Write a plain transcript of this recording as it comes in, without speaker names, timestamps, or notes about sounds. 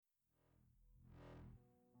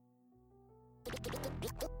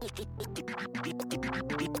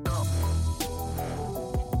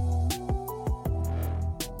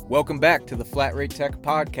Welcome back to the Flat Rate Tech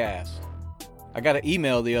Podcast. I got an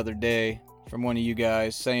email the other day from one of you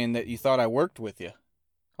guys saying that you thought I worked with you.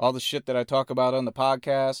 All the shit that I talk about on the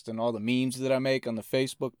podcast and all the memes that I make on the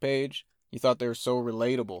Facebook page, you thought they were so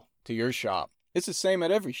relatable to your shop. It's the same at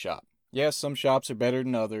every shop. Yes, some shops are better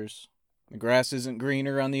than others. The grass isn't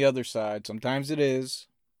greener on the other side. Sometimes it is.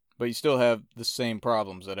 But you still have the same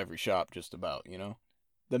problems at every shop just about, you know?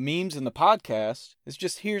 The memes in the podcast is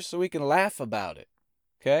just here so we can laugh about it.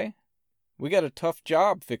 Okay? We got a tough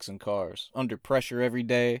job fixing cars, under pressure every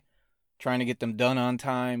day, trying to get them done on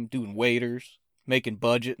time, doing waiters, making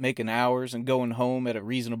budget, making hours, and going home at a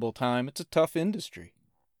reasonable time. It's a tough industry.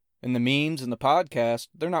 And the memes and the podcast,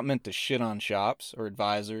 they're not meant to shit on shops or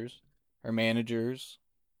advisors or managers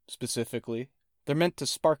specifically. They're meant to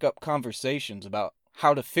spark up conversations about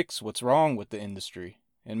how to fix what's wrong with the industry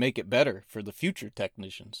and make it better for the future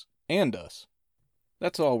technicians and us.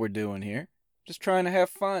 That's all we're doing here. Just trying to have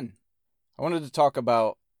fun. I wanted to talk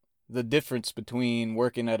about the difference between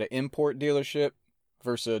working at an import dealership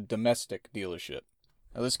versus a domestic dealership.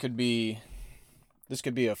 Now this could be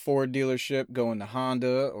a Ford dealership going to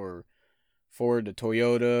Honda, or Ford to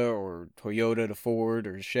Toyota, or Toyota to Ford,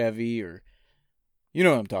 or Chevy, or you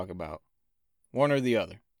know what I'm talking about. One or the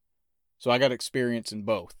other. So I got experience in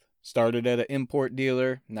both. Started at an import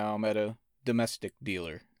dealer, now I'm at a domestic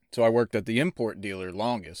dealer. So I worked at the import dealer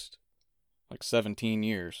longest. Like 17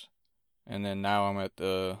 years. And then now I'm at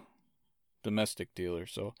the domestic dealer.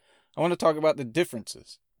 So I want to talk about the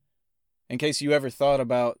differences. In case you ever thought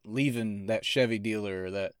about leaving that Chevy dealer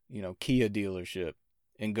or that, Kia dealership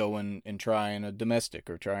and going and trying a domestic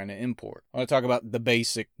or trying to import. I want to talk about the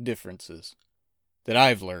basic differences that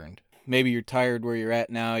I've learned. Maybe you're tired where you're at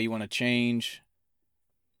now, you want to change.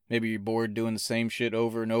 Maybe you're bored doing the same shit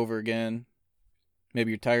over and over again. Maybe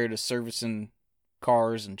you're tired of servicing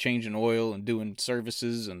cars and changing oil and doing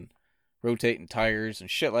services and rotating tires and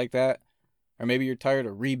shit like that. Or maybe you're tired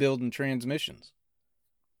of rebuilding transmissions,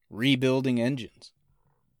 rebuilding engines,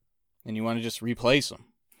 and you want to just replace them.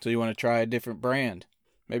 So you want to try a different brand.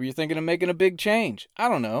 Maybe you're thinking of making a big change. I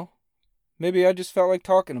don't know. Maybe I just felt like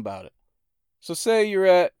talking about it. So say you're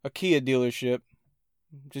at a Kia dealership,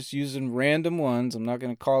 just using random ones. I'm not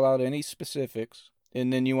going to call out any specifics.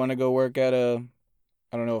 And then you want to go work at a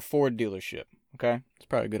Ford dealership. Okay? It's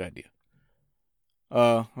probably a good idea.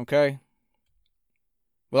 Okay.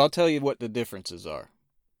 Well, I'll tell you what the differences are.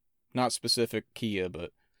 Not specific Kia,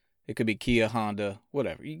 but it could be Kia, Honda,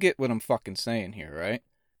 whatever. You get what I'm fucking saying here, right?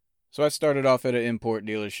 So I started off at an import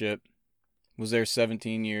dealership. Was there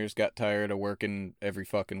 17 years, got tired of working every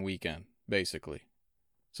fucking weekend, basically.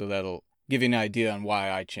 So that'll give you an idea on why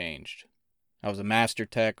I changed. I was a master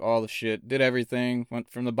tech, all the shit, did everything, went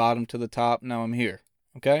from the bottom to the top, now I'm here.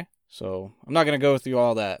 Okay? So I'm not going to go through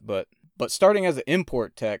all that, but starting as an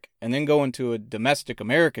import tech and then going to a domestic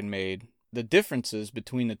American made, the differences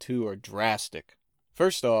between the two are drastic.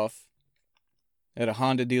 First off, at a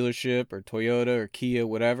Honda dealership or Toyota or Kia,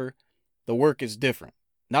 whatever, the work is different.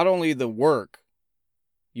 Not only the work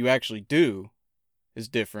you actually do is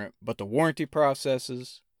different, but the warranty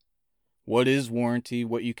processes, what is warranty,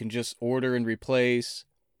 what you can just order and replace,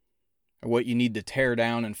 or what you need to tear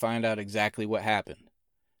down and find out exactly what happened.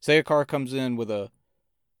 Say a car comes in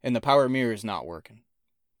and the power mirror is not working.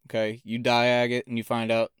 Okay, you diag it and you find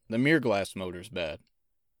out the mirror glass motor's bad.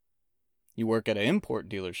 You work at an import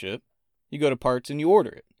dealership, you go to parts and you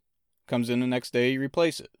order it. Comes in the next day, you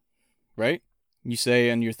replace it. Right? You say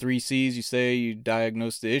on your 3 C's, you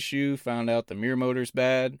diagnosed the issue, found out the mirror motor's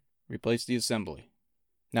bad, replace the assembly.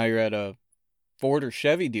 Now you're at a Ford or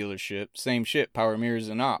Chevy dealership, same shit, power mirror's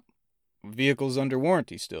an op. Vehicle's under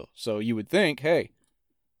warranty still. So you would think, hey,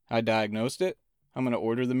 I diagnosed it, I'm going to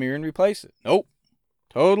order the mirror and replace it. Nope.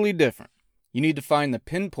 Totally different. You need to find the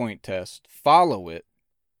pinpoint test, follow it,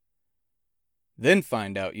 then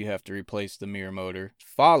find out you have to replace the mirror motor,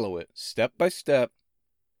 follow it step by step.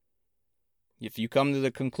 If you come to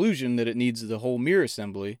the conclusion that it needs the whole mirror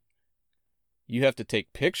assembly, you have to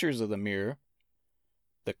take pictures of the mirror,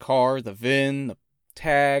 the car, the VIN, the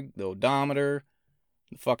tag, the odometer,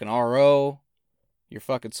 the fucking RO, your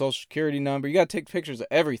fucking social security number. You got to take pictures of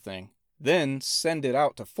everything, then send it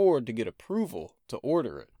out to Ford to get approval to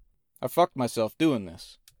order it. I fucked myself doing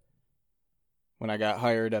this when I got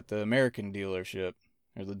hired at the American dealership,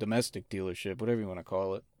 or the domestic dealership, whatever you want to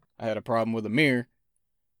call it. I had a problem with a mirror.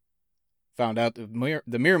 Found out the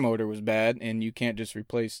mirror motor was bad, and you can't just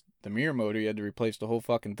replace the mirror motor. You had to replace the whole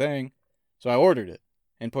fucking thing. So I ordered it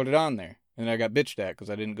and put it on there. And I got bitched at because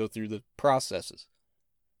I didn't go through the processes.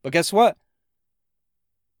 But guess what?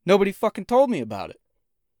 Nobody fucking told me about it.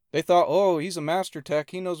 They thought, oh, he's a master tech,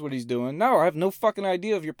 he knows what he's doing. No, I have no fucking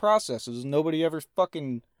idea of your processes. Nobody ever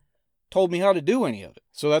fucking told me how to do any of it.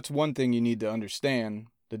 So that's one thing you need to understand,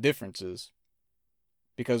 the differences.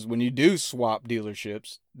 Because when you do swap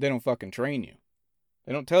dealerships, they don't fucking train you.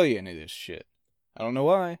 They don't tell you any of this shit. I don't know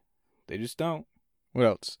why. They just don't. What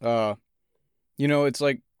else? It's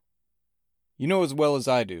like, you know as well as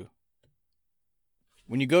I do.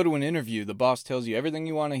 When you go to an interview, the boss tells you everything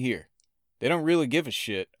you want to hear. They don't really give a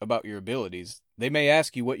shit about your abilities. They may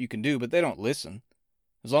ask you what you can do, but they don't listen.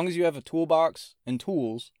 As long as you have a toolbox and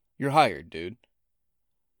tools, you're hired, dude.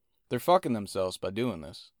 They're fucking themselves by doing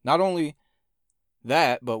this. Not only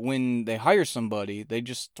that, but when they hire somebody, they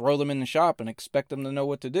just throw them in the shop and expect them to know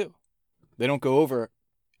what to do. They don't go over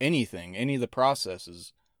anything, any of the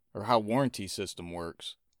processes, or how warranty system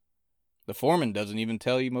works. The foreman doesn't even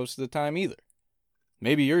tell you most of the time either.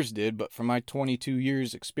 Maybe yours did, but from my 22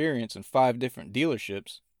 years experience in 5 different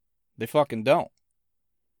dealerships, they fucking don't.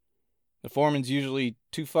 The foreman's usually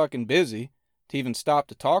too fucking busy to even stop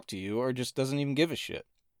to talk to you, or just doesn't even give a shit.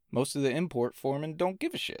 Most of the import foremen don't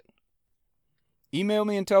give a shit. Email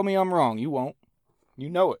me and tell me I'm wrong. You won't. You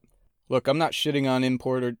know it. Look, I'm not shitting on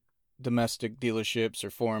import or domestic dealerships or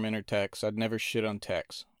foremen or techs. I'd never shit on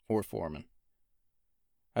techs or foremen.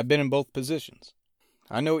 I've been in both positions.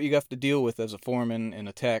 I know what you have to deal with as a foreman and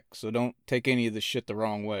a tech, so don't take any of this shit the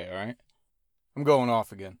wrong way, alright? I'm going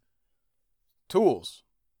off again. Tools.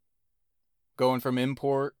 Going from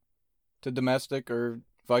import to domestic or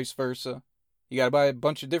vice versa. You gotta buy a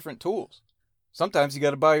bunch of different tools. Sometimes you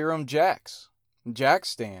gotta buy your own jacks. Jack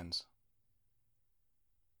stands.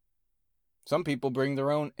 Some people bring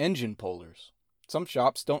their own engine pullers. Some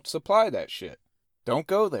shops don't supply that shit. Don't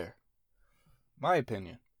go there. My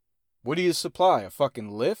opinion. What do you supply? A fucking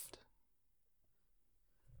lift?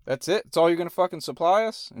 That's it? That's all you're gonna fucking supply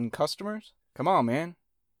us? And customers? Come on, man.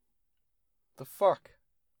 The fuck?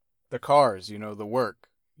 The cars, the work.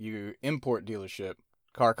 You import dealership.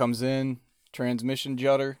 Car comes in, transmission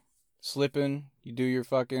judder, slipping, you do your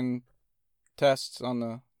fucking tests on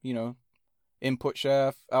the, input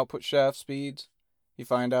shaft, output shaft speeds. You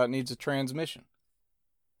find out it needs a transmission.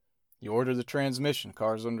 You order the transmission,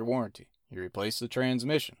 car's under warranty. You replace the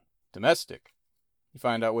transmission. Domestic. You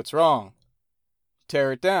find out what's wrong. You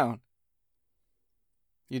tear it down.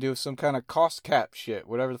 You do some kind of cost cap shit,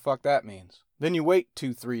 whatever the fuck that means. Then you wait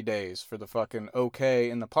 2-3 days for the fucking okay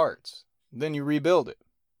in the parts. Then you rebuild it.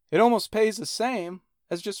 It almost pays the same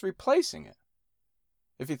as just replacing it.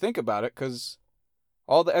 If you think about it, because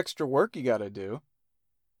all the extra work you gotta do,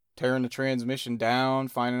 tearing the transmission down,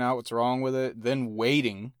 finding out what's wrong with it, then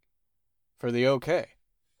waiting for the okay.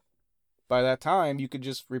 By that time, you could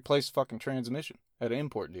just replace fucking transmission at an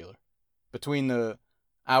import dealer. Between the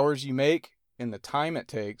hours you make and the time it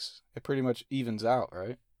takes, it pretty much evens out,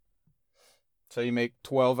 right? So you make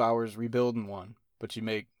 12 hours rebuilding one, but you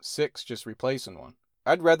make 6 just replacing one.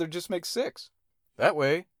 I'd rather just make 6. That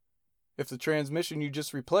way, if the transmission you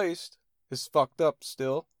just replaced is fucked up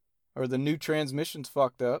still, or the new transmission's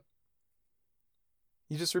fucked up,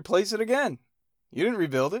 you just replace it again. You didn't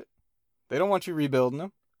rebuild it. They don't want you rebuilding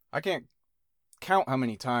them. I can't count how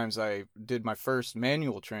many times I did my first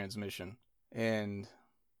manual transmission, and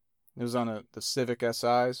it was on the Civic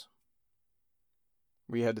SIs.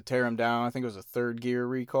 We had to tear them down. I think it was a 3rd gear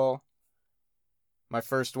recall. My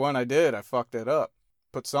first one I fucked it up.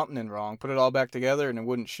 Put something in wrong, put it all back together, and it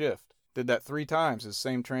wouldn't shift. Did that 3 times, the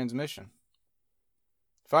same transmission.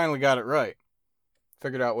 Finally got it right.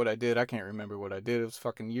 Figured out what I did. I can't remember what I did. It was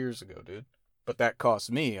fucking years ago, dude. But that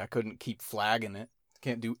cost me. I couldn't keep flagging it.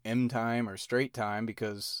 Can't do M time or straight time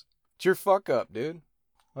because it's your fuck up, dude.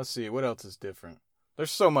 Let's see, what else is different?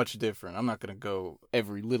 There's so much different. I'm not going to go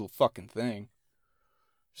every little fucking thing.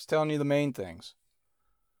 Just telling you the main things.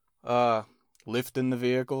 Lifting the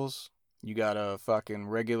vehicles. You got a fucking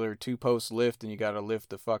regular 2-post lift and you got to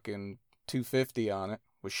lift a fucking 250 on it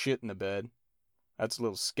with shit in the bed. That's a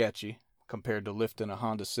little sketchy compared to lifting a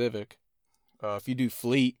Honda Civic. If you do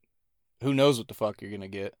fleet, who knows what the fuck you're going to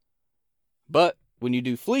get. But when you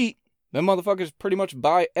do fleet, them motherfuckers pretty much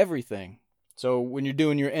buy everything. So when you're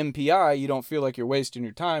doing your MPI, you don't feel like you're wasting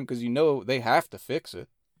your time because you know they have to fix it.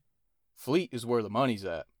 Fleet is where the money's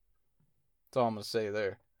at. That's all I'm going to say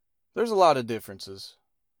there. There's a lot of differences.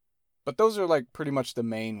 But those are like pretty much the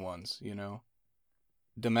main ones,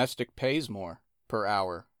 Domestic pays more per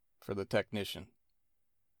hour for the technician,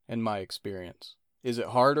 in my experience. Is it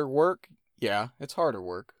harder work? Yeah, it's harder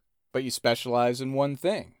work. But you specialize in one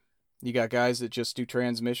thing. You got guys that just do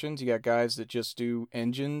transmissions. You got guys that just do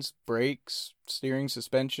engines, brakes, steering,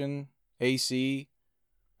 suspension, AC.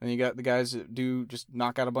 And you got the guys that do just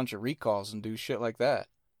knock out a bunch of recalls and do shit like that.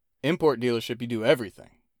 Import dealership, you do everything.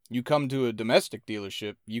 You come to a domestic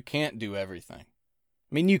dealership, you can't do everything.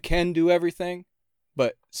 I mean, you can do everything,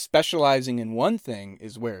 but specializing in one thing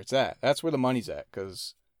is where it's at. That's where the money's at,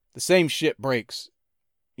 because the same shit breaks,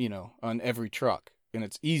 on every truck. And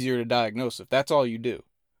it's easier to diagnose if that's all you do.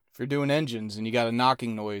 If you're doing engines and you got a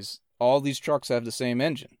knocking noise, all these trucks have the same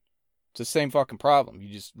engine. It's the same fucking problem. You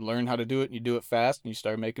just learn how to do it, and you do it fast, and you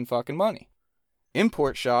start making fucking money.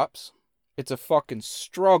 Import shops, it's a fucking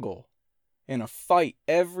struggle and a fight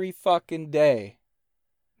every fucking day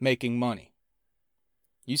making money.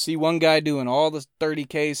 You see one guy doing all the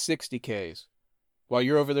 30Ks, 60Ks, while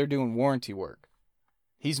you're over there doing warranty work.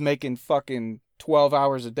 He's making fucking 12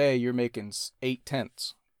 hours a day, you're making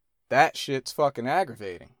 8/10. That shit's fucking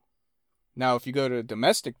aggravating. Now, if you go to a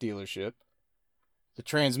domestic dealership, the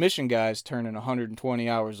transmission guy's turning 120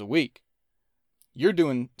 hours a week. You're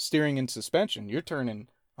doing steering and suspension. You're turning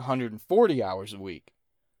 140 hours a week.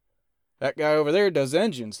 That guy over there does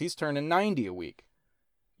engines. He's turning 90 a week.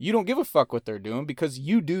 You don't give a fuck what they're doing because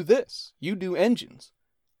you do this. You do engines.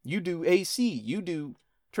 You do AC. You do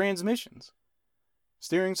transmissions.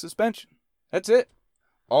 Steering, suspension. That's it.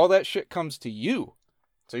 All that shit comes to you.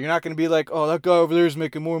 So you're not going to be like, oh, that guy over there is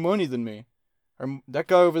making more money than me. Or that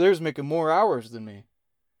guy over there is making more hours than me.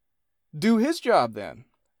 Do his job then.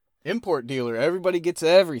 Import dealer, everybody gets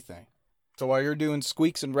everything. So while you're doing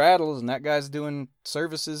squeaks and rattles and that guy's doing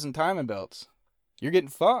services and timing belts, you're getting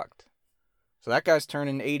fucked. So that guy's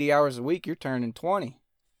turning 80 hours a week, you're turning 20.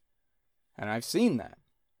 And I've seen that.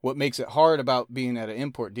 What makes it hard about being at an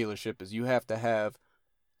import dealership is you have to have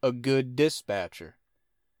a good dispatcher.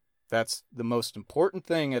 That's the most important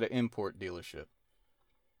thing at an import dealership.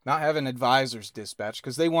 Not having advisors dispatch,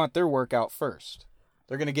 because they want their work out first.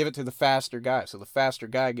 They're going to give it to the faster guy, so the faster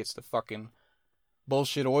guy gets the fucking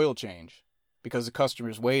bullshit oil change because the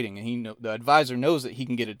customer's waiting, and the advisor knows that he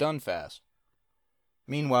can get it done fast.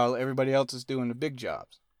 Meanwhile, everybody else is doing the big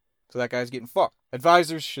jobs, so that guy's getting fucked.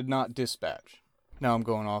 Advisors should not dispatch. Now I'm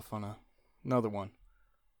going off on another one.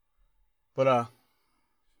 But, I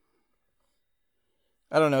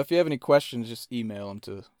don't know. If you have any questions, just email them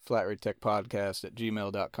to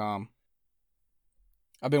flatratetechpodcast@gmail.com.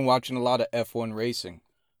 I've been watching a lot of F1 racing.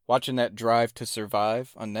 Watching that Drive to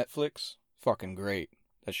Survive on Netflix. Fucking great.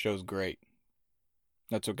 That show's great.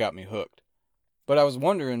 That's what got me hooked. But I was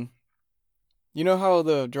wondering, you know how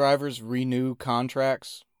the drivers renew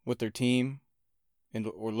contracts with their team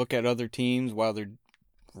or look at other teams while they're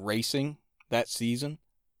racing that season?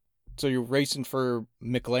 So you're racing for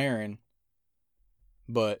McLaren,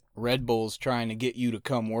 but Red Bull's trying to get you to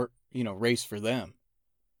come work, race for them.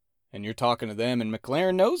 And you're talking to them, and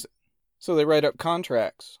McLaren knows it. So they write up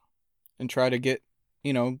contracts and try to get,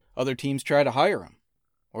 other teams try to hire them.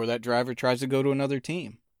 Or that driver tries to go to another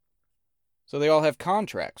team. So they all have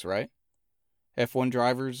contracts, right? F1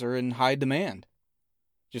 drivers are in high demand.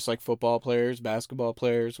 Just like football players, basketball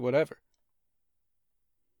players, whatever.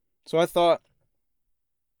 So I thought,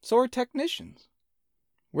 so are technicians.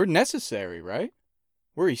 We're necessary, right?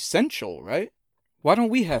 We're essential, right? Why don't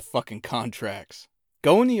we have fucking contracts?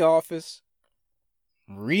 Go in the office,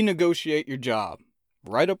 renegotiate your job.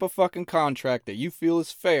 Write up a fucking contract that you feel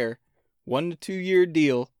is fair, 1 to 2 year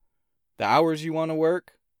deal, the hours you want to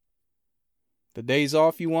work, the days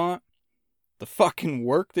off you want, the fucking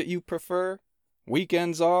work that you prefer,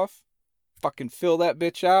 weekends off, fucking fill that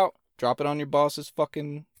bitch out, drop it on your boss's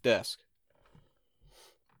fucking desk.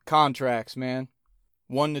 Contracts, man.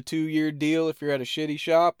 1 to 2 year deal if you're at a shitty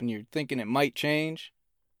shop and you're thinking it might change.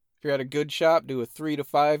 If you're at a good shop, do a 3 to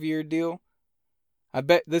 5 year deal. I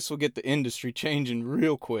bet this will get the industry changing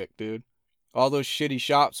real quick, dude. All those shitty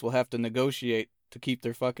shops will have to negotiate to keep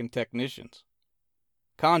their fucking technicians.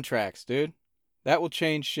 Contracts, dude. That will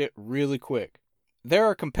change shit really quick. There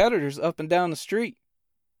are competitors up and down the street.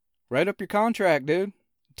 Write up your contract, dude.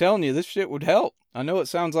 I'm telling you, this shit would help. I know it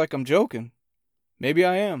sounds like I'm joking. Maybe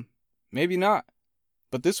I am. Maybe not.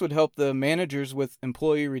 But this would help the managers with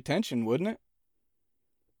employee retention, wouldn't it?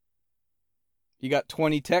 You got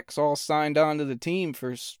 20 techs all signed on to the team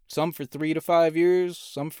for some for 3 to 5 years,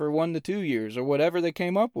 some for 1 to 2 years, or whatever they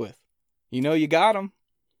came up with. You know you got them.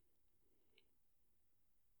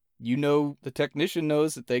 You know the technician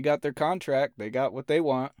knows that they got their contract, they got what they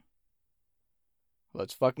want.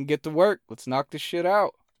 Let's fucking get to work. Let's knock this shit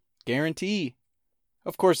out. Guarantee.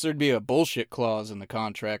 Of course, there'd be a bullshit clause in the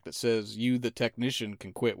contract that says you, the technician,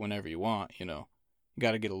 can quit whenever you want, You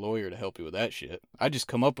got to get a lawyer to help you with that shit. I just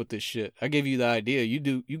come up with this shit. I give you the idea.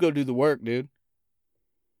 You go do the work, dude.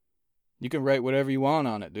 You can write whatever you want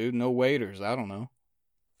on it, dude. No waiters. I don't know.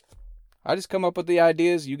 I just come up with the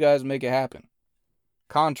ideas, you guys make it happen.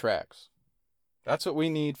 Contracts. That's what we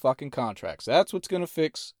need, fucking contracts. That's what's going to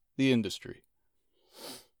fix the industry.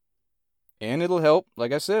 And it'll help,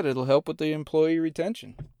 like I said, it'll help with the employee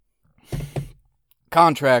retention.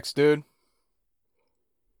 Contracts, dude.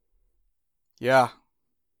 Yeah.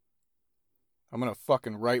 I'm going to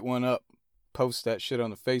fucking write one up, post that shit on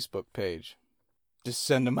the Facebook page. Just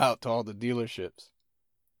send them out to all the dealerships.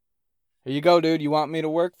 Here you go, dude. You want me to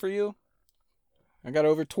work for you? I got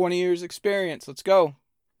over 20 years experience. Let's go.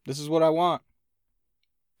 This is what I want.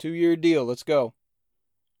 2-year deal. Let's go.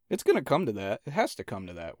 It's going to come to that. It has to come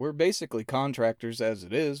to that. We're basically contractors as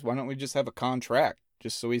it is. Why don't we just have a contract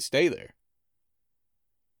just so we stay there?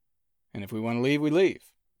 And if we want to leave, we leave.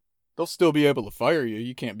 They'll still be able to fire you.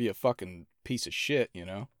 You can't be a fucking piece of shit, you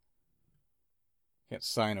know? Can't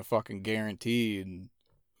sign a fucking guarantee and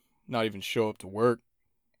not even show up to work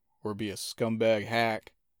or be a scumbag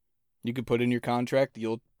hack. You could put in your contract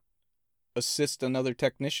you'll assist another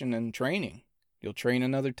technician in training. You'll train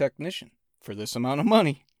another technician for this amount of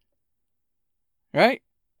money. Right?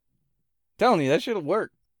 I'm telling you, that shit'll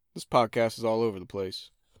work. This podcast is all over the place.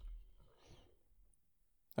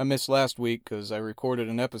 I missed last week because I recorded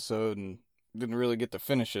an episode and didn't really get to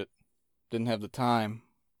finish it. Didn't have the time.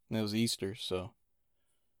 And it was Easter, so.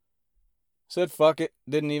 Said fuck it.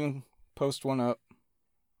 Didn't even post one up.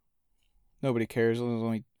 Nobody cares. There's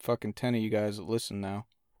only fucking 10 of you guys that listen now.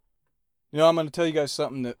 You know, I'm going to tell you guys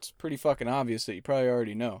something that's pretty fucking obvious that you probably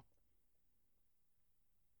already know.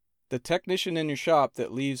 The technician in your shop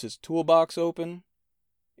that leaves his toolbox open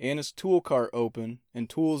and his tool cart open and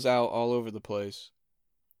tools out all over the place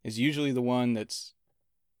is usually the one that's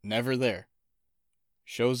never there.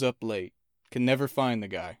 Shows up late. Can never find the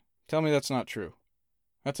guy. Tell me that's not true.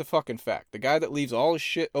 That's a fucking fact. The guy that leaves all his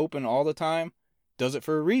shit open all the time does it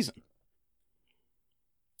for a reason.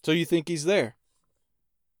 So you think he's there.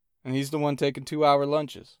 And he's the one taking 2-hour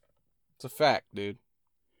lunches. It's a fact, dude.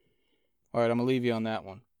 Alright, I'm going to leave you on that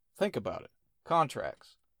one. Think about it.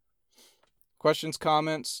 Contracts. Questions,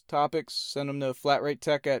 comments, topics, send them to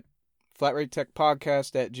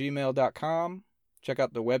flatratetechpodcast@gmail.com. Check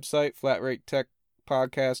out the website,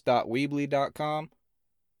 flatratetechpodcast.weebly.com.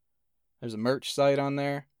 There's a merch site on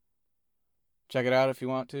there. Check it out if you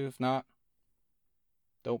want to. If not,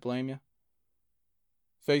 don't blame you.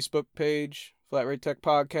 Facebook page, Flat Rate Tech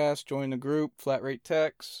Podcast. Join the group, Flat Rate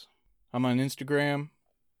Techs. I'm on Instagram,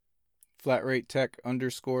 Flat Rate Tech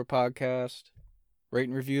 _podcast. Rate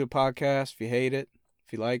and review the podcast if you hate it,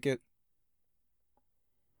 if you like it.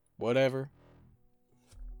 Whatever.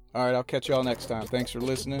 Alright, I'll catch y'all next time. Thanks for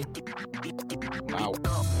listening.